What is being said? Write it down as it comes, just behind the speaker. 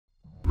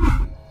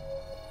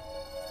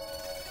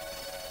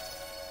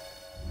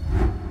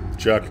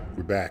Chuck,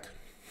 we're back.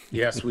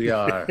 Yes, we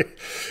are.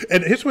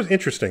 And here's what's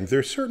interesting.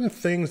 There's certain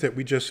things that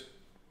we just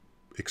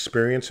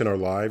experience in our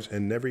lives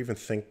and never even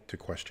think to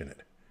question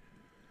it.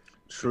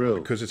 True.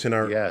 Because it's in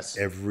our Yes.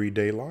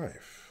 everyday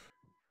life.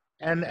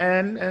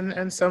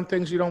 And some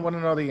things you don't want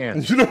to know the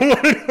answer. You don't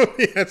want to know.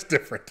 Yeah, that's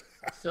different.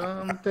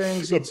 Some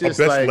things you Best just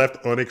like,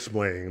 left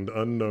unexplained,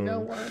 unknown. you know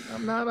what?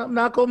 I'm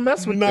not gonna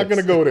mess with I'm not this.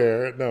 going to go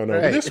there. No.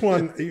 Right. This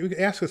one, you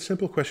ask a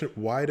simple question: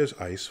 why does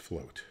ice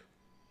float?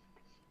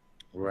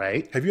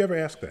 Right. Have you ever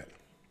asked that?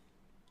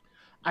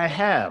 I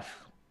have.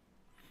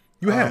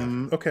 You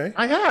have. Okay.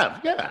 I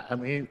have. Yeah. I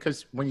mean,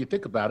 because when you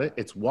think about it,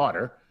 it's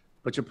water,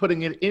 but you're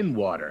putting it in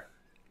water.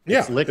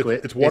 It's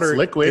liquid. It's water It's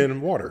liquid.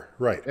 in water,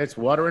 right? It's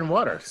water in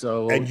water.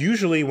 So And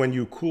usually, when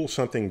you cool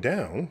something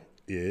down,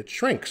 it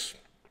shrinks.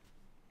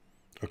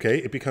 Okay,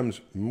 it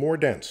becomes more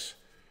dense.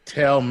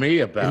 tell me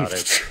about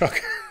it.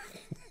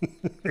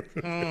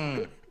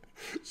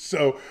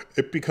 So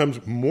it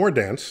becomes more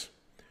dense,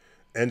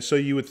 and so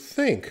you would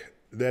think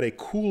that a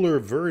cooler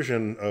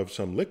version of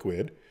some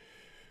liquid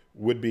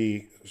would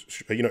be,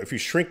 if you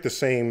shrink the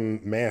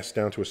same mass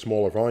down to a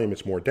smaller volume,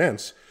 it's more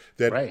dense,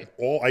 that Right.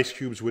 all ice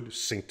cubes would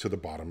sink to the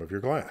bottom of your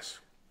glass.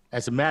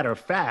 As a matter of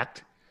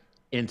fact,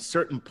 in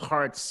certain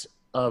parts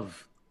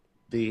of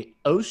the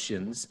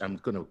oceans,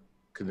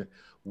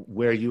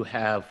 where you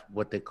have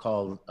what they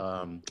call,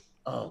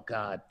 oh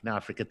God, now I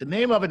forget the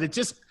name of it.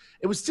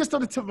 It was just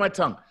on the tip of my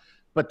tongue.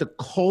 But the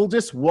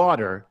coldest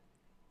water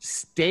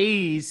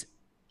stays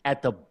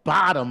at the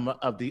bottom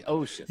of the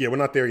ocean. Yeah, we're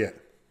not there yet.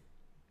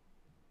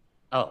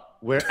 Oh,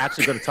 we're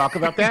actually going to talk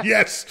about that?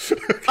 Yes.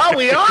 Oh,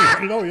 we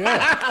are? Oh,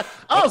 yeah.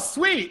 Oh,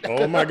 sweet.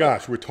 Oh, my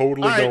gosh. We're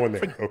totally All right, going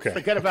there. Okay.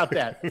 Forget about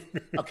that.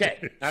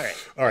 Okay. All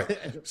right. All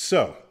right.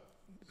 So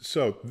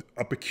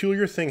a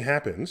peculiar thing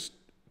happens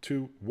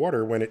to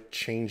water when it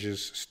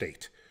changes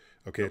state.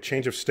 Okay. A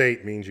change of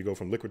state means you go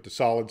from liquid to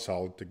solid,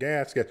 solid to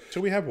gas.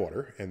 So we have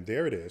water, and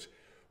there it is.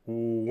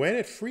 When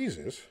it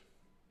freezes,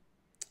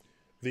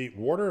 the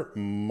water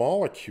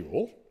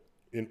molecule,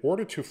 in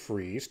order to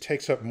freeze,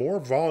 takes up more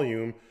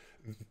volume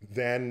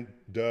than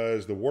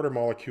does the water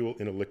molecule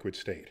in a liquid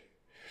state.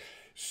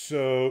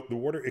 So the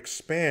water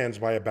expands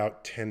by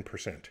about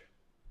 10%.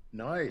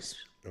 Nice.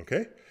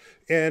 Okay?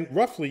 And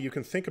roughly you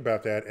can think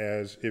about that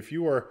as if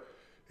you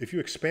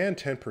expand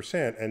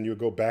 10% and you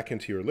go back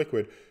into your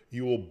liquid,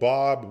 you will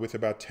bob with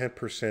about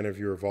 10% of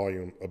your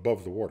volume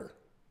above the water.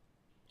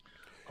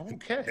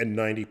 Okay. And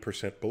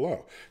 90%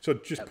 below. So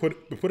just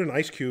put an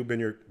ice cube in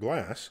your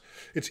glass.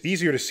 It's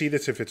easier to see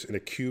this if it's in a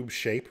cube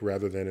shape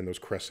rather than in those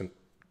crescent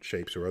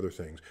shapes or other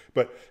things.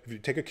 But if you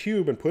take a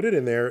cube and put it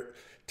in there,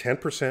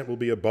 10% will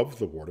be above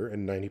the water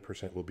and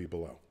 90% will be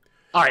below.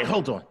 All right,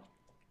 hold on.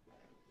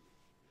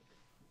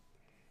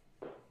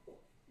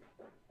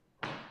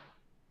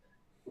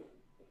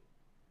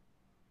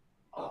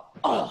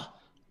 Oh,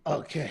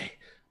 okay.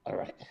 All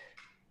right.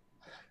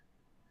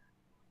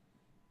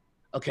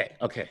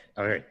 Okay,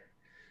 all right.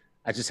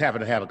 I just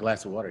happen to have a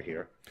glass of water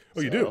here.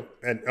 Oh, you do?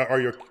 And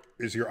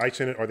is your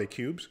ice in it? Are they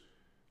cubes?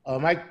 Oh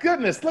my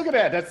goodness, look at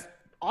that. That's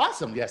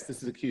awesome. Yes,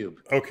 this is a cube.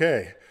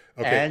 Okay.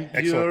 And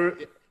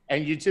Excellent.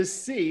 you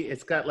just see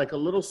it's got like a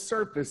little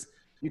surface.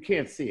 You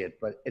can't see it,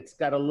 but it's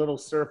got a little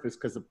surface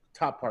because the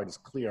top part is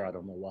clear. I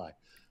don't know why.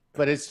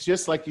 But it's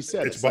just like you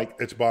said.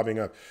 It's bobbing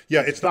up.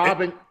 Yeah, it's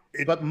bobbing.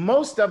 But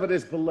most of it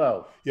is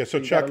below. Yeah, so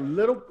you Chuck, got a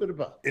little bit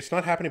above. It's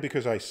not happening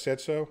because I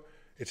said so.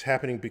 It's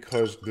happening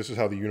because this is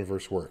how the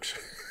universe works.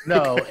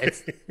 No,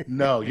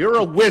 you're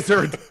a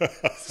wizard.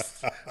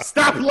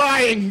 Stop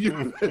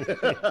lying.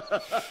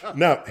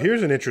 Now,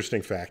 here's an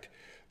interesting fact.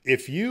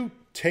 If you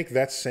take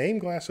that same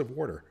glass of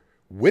water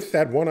with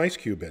that one ice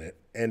cube in it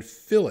and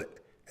fill it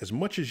as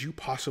much as you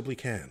possibly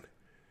can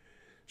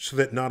so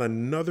that not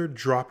another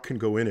drop can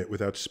go in it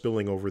without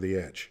spilling over the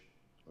edge.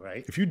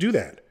 Right. If you do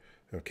that,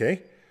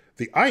 okay,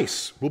 the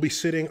ice will be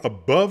sitting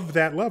above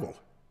that level,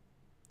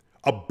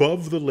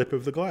 above the lip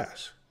of the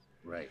glass.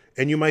 Right.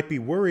 And you might be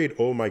worried,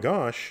 oh my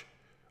gosh,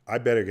 I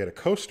better get a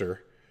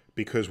coaster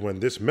because when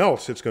this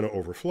melts, it's going to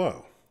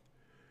overflow.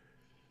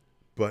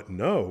 But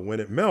no, when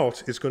it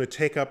melts, it's going to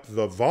take up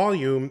the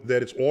volume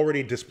that it's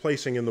already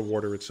displacing in the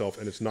water itself,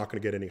 and it's not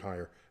going to get any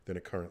higher than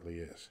it currently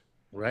is.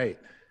 Right.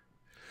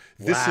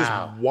 This is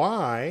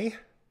why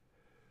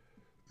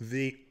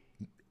the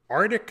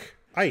Arctic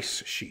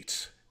ice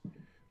sheets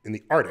in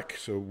the Arctic,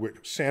 so where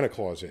Santa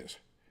Claus is,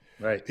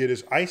 right, it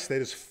is ice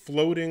that is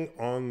floating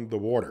on the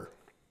water.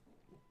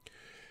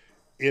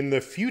 In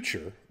the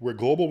future, where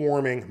global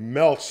warming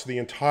melts the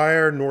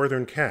entire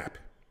northern cap,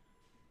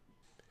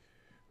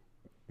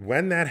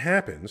 when that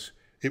happens,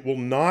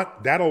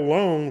 that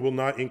alone will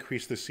not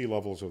increase the sea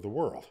levels of the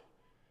world.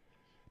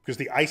 Because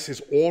the ice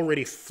is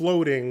already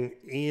floating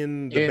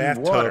in the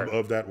bathtub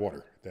of that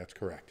water. That's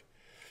correct.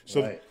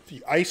 So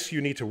the ice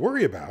you need to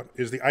worry about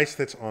is the ice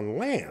that's on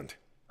land.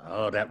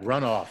 Oh, that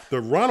runoff.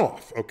 The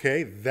runoff,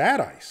 okay? That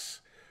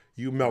ice,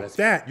 you melt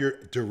that,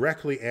 you're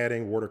directly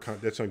adding water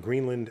that's on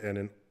Greenland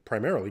and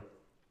primarily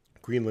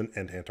Greenland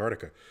and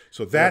Antarctica.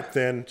 So that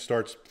then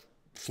starts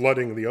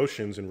flooding the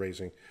oceans and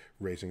raising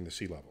raising the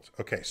sea levels.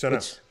 Okay, so now,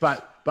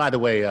 by the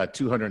way,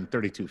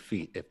 232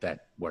 feet if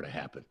that were to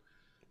happen.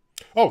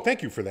 oh,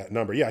 thank you for that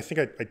number. Yeah, I think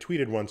I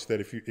tweeted once that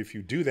if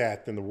you do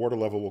that, then the water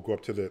level will go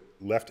up to the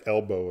left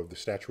elbow of the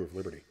Statue of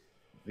Liberty.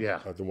 Yeah.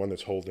 The one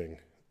that's holding,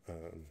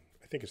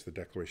 I think it's the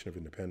Declaration of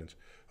Independence,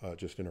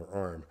 just in her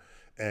arm.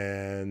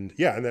 And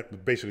yeah, and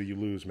that basically you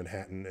lose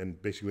Manhattan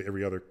and basically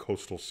every other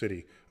coastal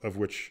city of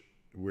which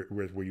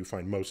where you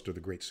find most of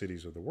the great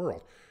cities of the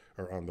world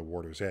are on the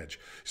water's edge.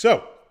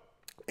 So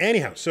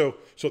anyhow, so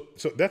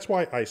that's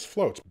why ice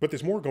floats. But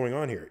there's more going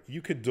on here.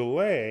 You could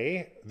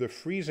delay the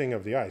freezing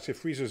of the ice. It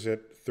freezes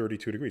at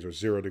 32 degrees or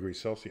 0 degrees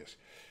Celsius.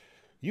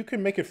 You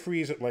can make it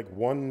freeze at like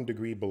 1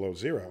 degree below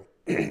zero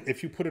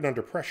if you put it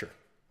under pressure.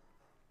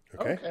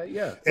 Okay,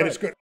 yeah. And it's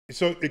good.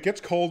 So it gets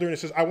colder and it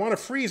says, I want to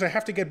freeze. I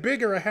have to get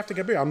bigger. I have to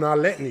get bigger. I'm not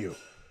letting you.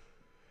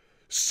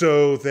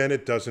 So then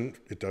it doesn't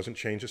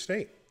change the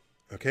state.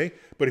 Okay.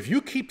 But if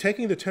you keep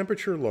taking the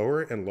temperature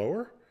lower and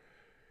lower,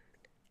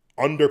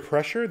 under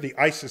pressure, the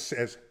ice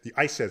says,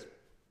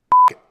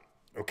 it,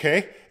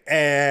 okay?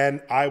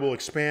 And I will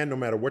expand no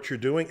matter what you're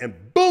doing.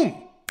 And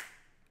boom,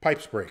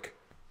 pipes break.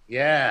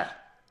 Yeah.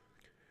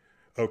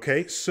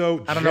 Okay,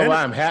 so I don't know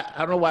why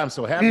I'm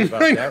so happy about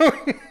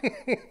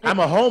that. I'm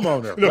a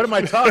homeowner. What am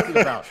I talking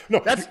about?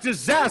 That's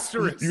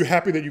disastrous. You're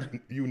happy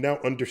that you now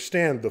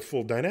understand the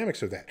full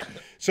dynamics of that.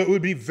 So it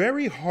would be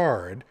very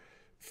hard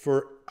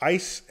for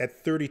ice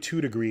at 32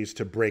 degrees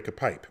to break a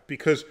pipe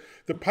because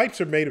the pipes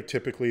are made of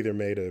they're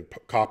made of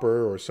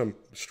copper or some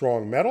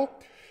strong metal.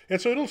 And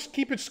so it'll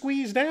keep it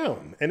squeezed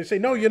down. And it say,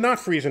 no, you're not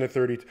freezing at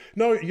 30.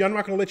 No, I'm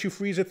not going to let you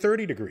freeze at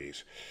 30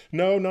 degrees.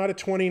 No, not at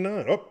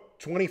 29. Oh,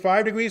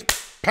 25 degrees,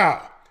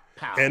 pow.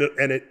 Pow. And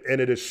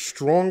it is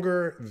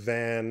stronger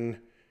than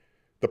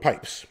the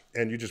pipes.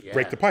 And you just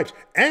break the pipes.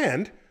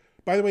 And,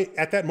 by the way,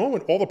 at that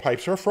moment, all the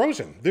pipes are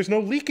frozen. There's no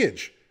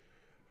leakage.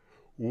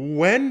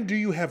 When do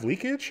you have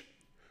leakage?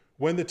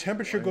 When the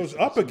temperature goes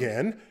up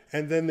again,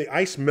 and then the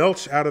ice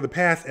melts out of the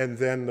path, and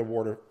then the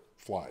water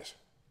flies.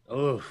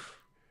 Oof.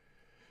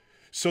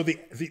 So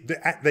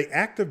the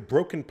act of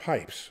broken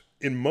pipes,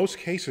 in most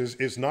cases,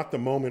 is not the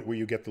moment where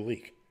you get the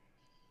leak.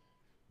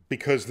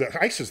 Because the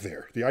ice is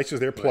there. The ice is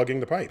there plugging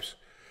the pipes.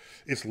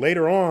 It's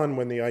later on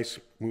when the ice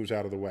moves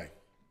out of the way.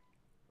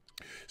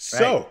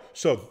 So,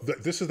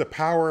 this is the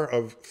power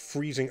of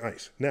freezing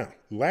ice. Now,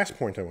 last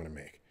point I want to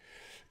make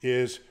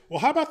is,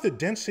 well, how about the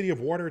density of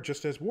water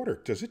just as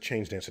water? Does it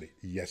change density?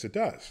 Yes, it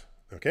does.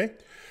 Okay?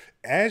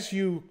 As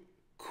you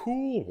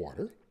cool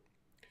water,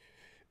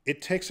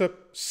 it takes up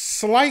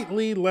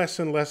slightly less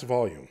and less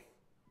volume.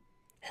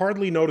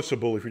 Hardly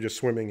noticeable if you're just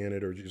swimming in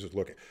it or you just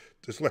looking.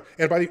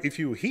 If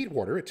you heat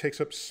water, it takes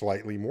up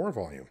slightly more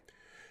volume.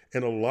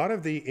 And a lot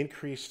of the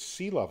increased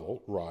sea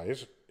level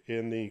rise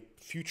in the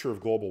future of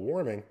global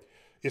warming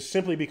is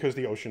simply because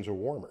the oceans are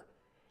warmer.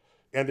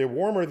 And they're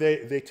warmer,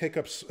 they take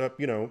up,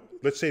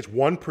 let's say it's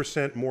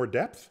 1% more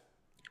depth.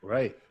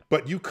 Right.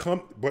 But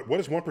what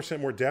is 1%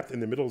 more depth in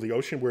the middle of the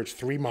ocean where it's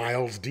 3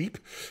 miles deep?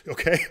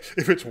 Okay.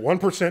 If it's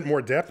 1%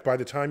 more depth, by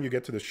the time you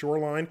get to the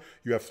shoreline,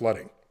 you have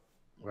flooding.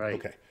 Right.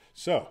 Okay.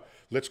 So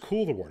let's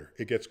cool the water.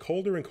 It gets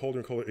colder and colder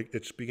and colder.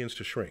 It begins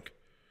to shrink.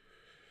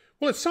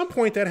 Well, at some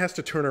point that has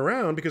to turn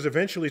around because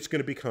eventually it's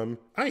going to become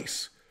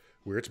ice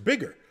where it's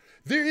bigger.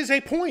 There is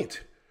a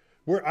point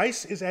where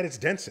ice is at its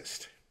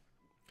densest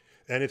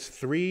and it's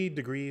 3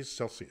 degrees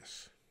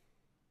Celsius.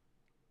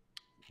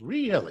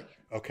 Really?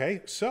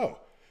 Okay. So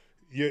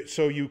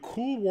you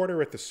cool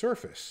water at the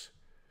surface.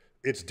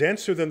 It's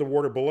denser than the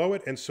water below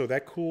it. And so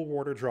that cool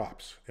water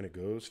drops and it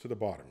goes to the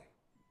bottom.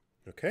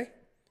 Okay.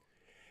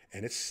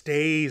 And it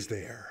stays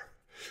there.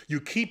 You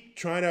keep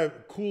trying to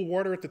cool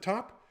water at the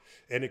top,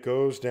 and it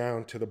goes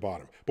down to the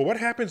bottom. But what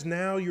happens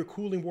now? You're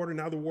cooling water.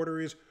 Now the water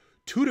is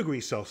 2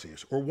 degrees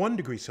Celsius or 1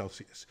 degree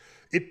Celsius.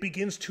 It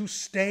begins to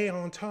stay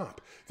on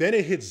top. Then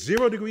it hits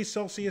 0 degrees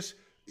Celsius.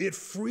 It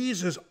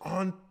freezes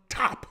on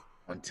top.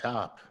 On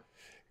top.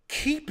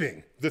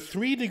 Keeping the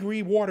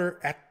 3-degree water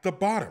at the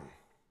bottom.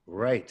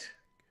 Right.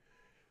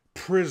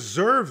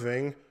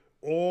 Preserving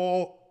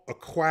all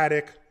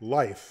aquatic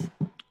life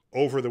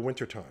over the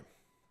wintertime.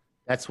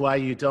 That's why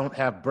you don't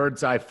have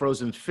bird's eye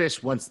frozen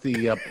fish once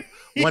the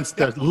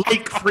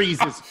lake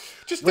freezes.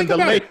 Just think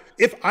about it.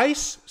 If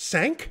ice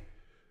sank,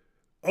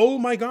 oh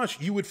my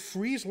gosh, you would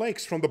freeze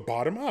lakes from the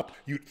bottom up.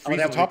 You'd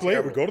freeze the top layer,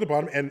 it would go to the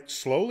bottom, and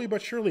slowly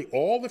but surely,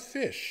 all the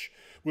fish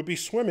would be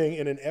swimming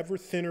in an ever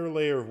thinner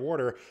layer of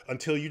water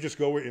until you just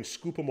go and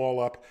scoop them all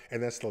up,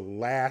 and that's the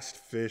last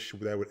fish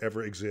that would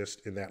ever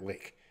exist in that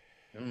lake.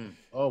 Mm.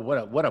 Oh,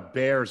 what a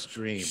bear's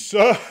dream.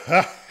 So,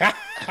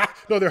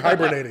 no, they're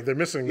hibernating. They're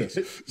missing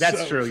this.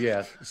 That's true,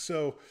 yeah.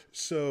 So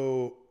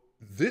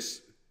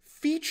this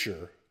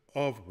feature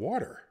of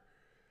water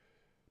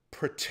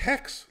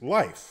protects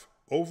life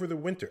over the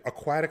winter,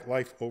 aquatic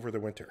life over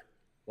the winter.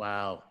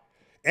 Wow.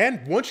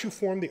 And once you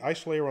form the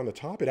ice layer on the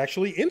top, it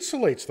actually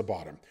insulates the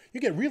bottom. You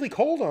get really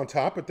cold on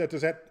top, but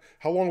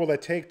how long will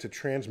that take to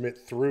transmit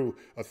through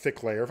a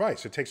thick layer of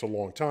ice? It takes a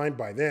long time.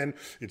 By then,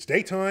 it's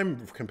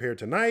daytime compared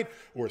to night,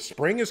 or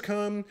spring has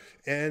come.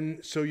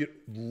 And so you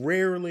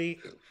rarely,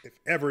 if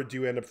ever, do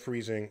you end up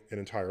freezing an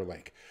entire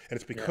lake. And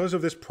it's because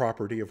of this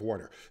property of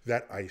water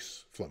that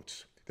ice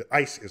floats. That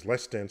ice is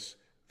less dense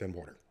than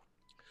water.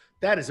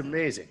 That is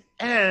amazing.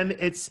 And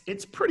it's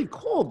pretty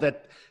cool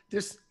that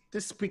this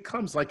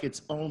becomes like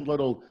its own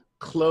little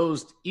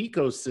closed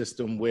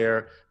ecosystem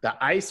where the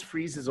ice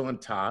freezes on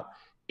top,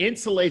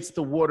 insulates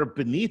the water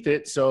beneath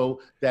it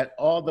so that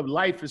all the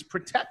life is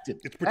protected.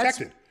 It's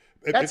protected.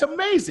 That's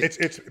amazing.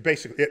 It's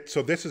basically it.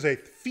 So this is a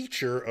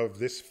feature of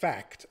this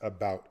fact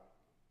about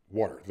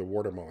water, the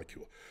water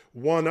molecule.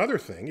 One other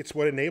thing, it's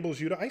what enables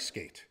you to ice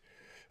skate.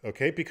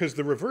 Okay, because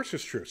the reverse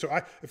is true. So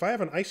if I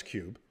have an ice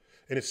cube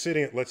and it's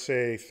sitting at, let's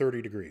say,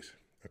 30 degrees,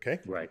 okay?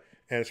 Right.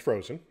 And it's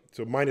frozen,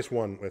 so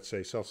 -1, let's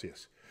say,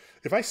 Celsius.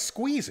 If I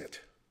squeeze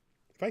it,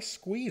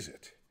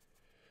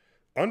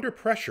 under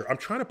pressure, I'm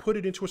trying to put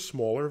it into a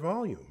smaller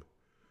volume.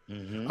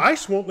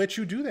 Ice won't let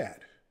you do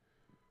that.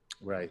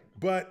 Right.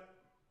 But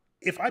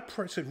if I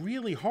press it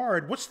really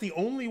hard, what's the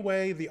only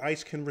way the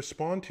ice can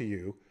respond to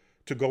you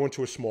to go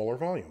into a smaller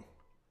volume?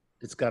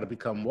 It's got to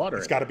become water.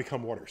 It's got to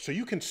become water. So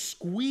you can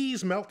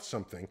squeeze melt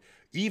something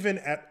even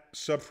at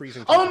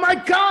sub-freezing Oh temperature. my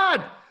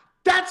God!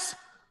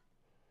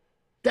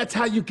 That's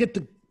how you get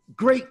the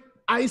great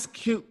ice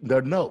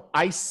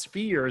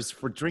spheres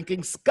for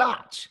drinking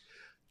scotch.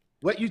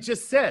 What you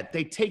just said,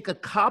 they take a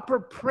copper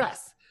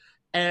press,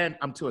 and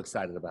I'm too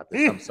excited about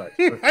this. I'm sorry.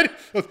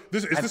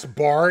 Is this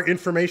bar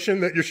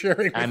information that you're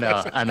sharing? I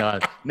know.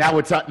 Now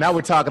we're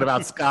talking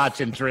about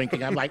scotch and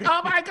drinking. I'm like,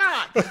 oh my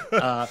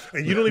God!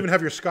 And you don't even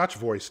have your scotch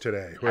voice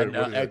today. I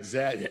know,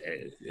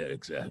 exactly. Yeah,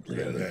 exactly.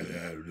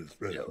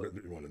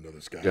 You want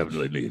another scotch?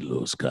 Definitely need a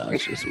little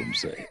scotch. That's what I'm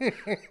saying.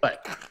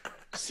 But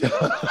so,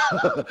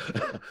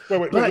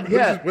 wait.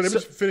 Let me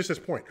just finish this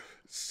point.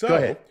 So, go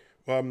ahead.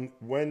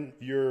 When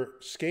you're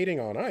skating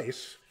on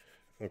ice,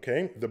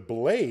 okay, the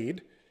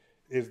blade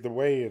is the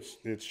way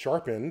it's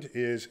sharpened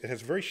it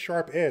has a very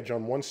sharp edge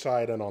on one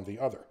side and on the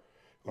other,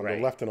 on the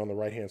left and on the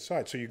right hand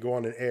side. So you go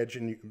on an edge,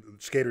 and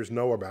skaters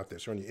know about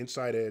this, or on the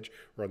inside edge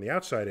or on the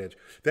outside edge.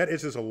 That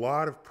is a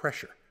lot of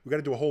pressure. We've got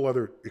to do a whole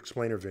other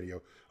explainer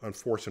video on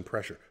force and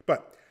pressure.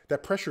 But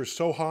that pressure is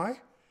so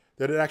high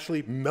that it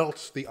actually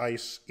melts the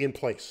ice in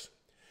place,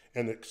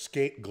 and the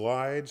skate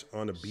glides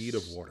on a bead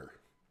of water.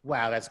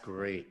 Wow, that's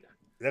great.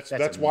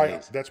 That's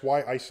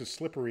why ice is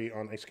slippery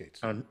on ice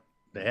skates.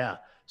 Yeah.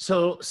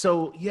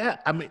 So yeah,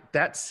 I mean,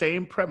 that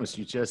same premise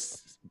you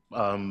just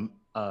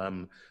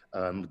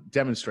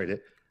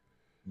demonstrated.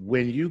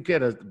 When you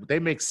they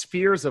make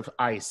spheres of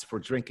ice for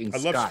drinking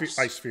scotch. I love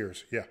ice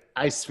spheres. Yeah.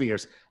 Ice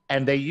spheres.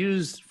 And they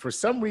use, for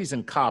some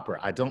reason, copper.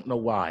 I don't know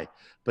why,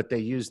 but they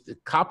use the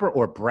copper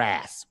or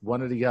brass,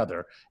 one or the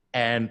other.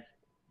 And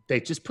they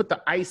just put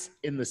the ice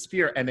in the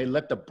sphere, and they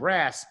let the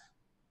brass,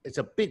 it's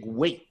a big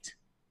weight.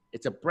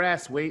 It's a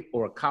brass weight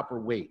or a copper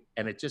weight.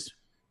 And it just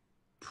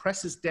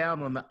presses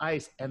down on the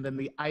ice, and then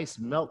the ice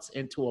melts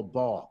into a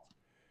ball.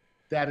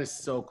 That is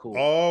so cool.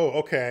 Oh,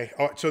 okay.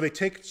 So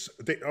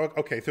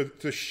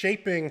they're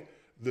shaping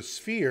the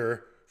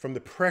sphere from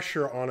the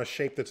pressure on a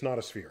shape that's not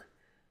a sphere.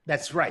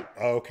 That's right.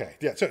 Okay.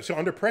 Yeah. So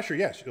under pressure,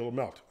 yes, it'll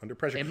melt. Under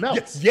pressure, it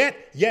melts.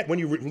 Yet when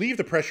you relieve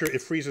the pressure,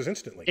 it freezes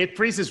instantly. It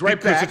freezes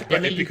right back,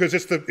 because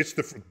it's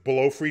the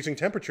below freezing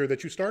temperature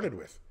that you started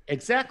with.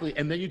 Exactly,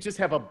 and then you just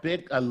have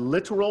a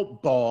literal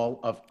ball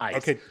of ice.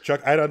 Okay,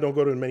 Chuck. I don't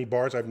go to many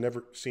bars. I've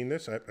never seen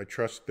this. I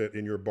trust that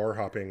in your bar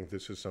hopping,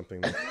 this is something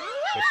that's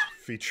a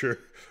feature.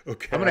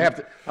 Okay. I'm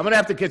gonna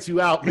have to get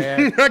you out,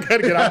 man. I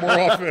gotta get out more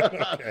often.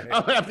 Okay.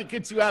 I'm gonna have to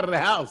get you out of the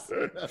house.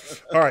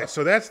 All right,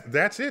 so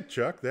that's it,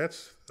 Chuck.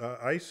 That's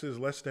ice is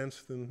less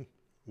dense than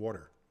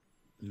water.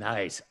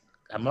 Nice.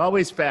 I'm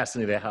always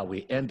fascinated how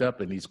we end up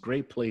in these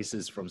great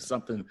places from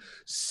something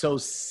so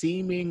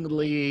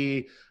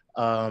seemingly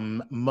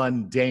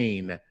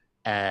mundane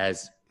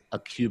as a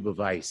cube of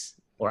ice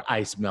or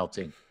ice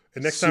melting.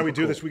 And next time we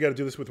do this, we got to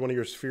do this with one of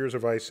your spheres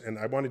of ice, and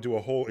I want to do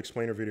a whole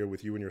explainer video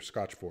with you and your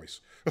Scotch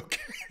voice.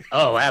 Okay.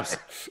 Oh,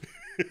 absolutely.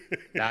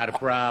 Not a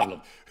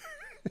problem.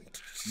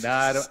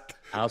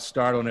 I'll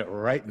start on it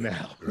right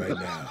now. Right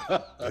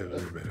now.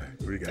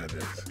 We got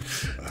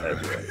this. All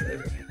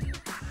right.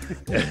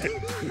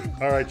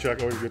 All right,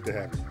 Chuck. Always good to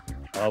have you.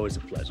 Always a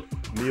pleasure.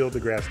 Neil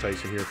deGrasse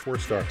Tyson here for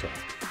StarTalk.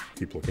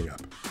 Keep looking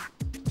up.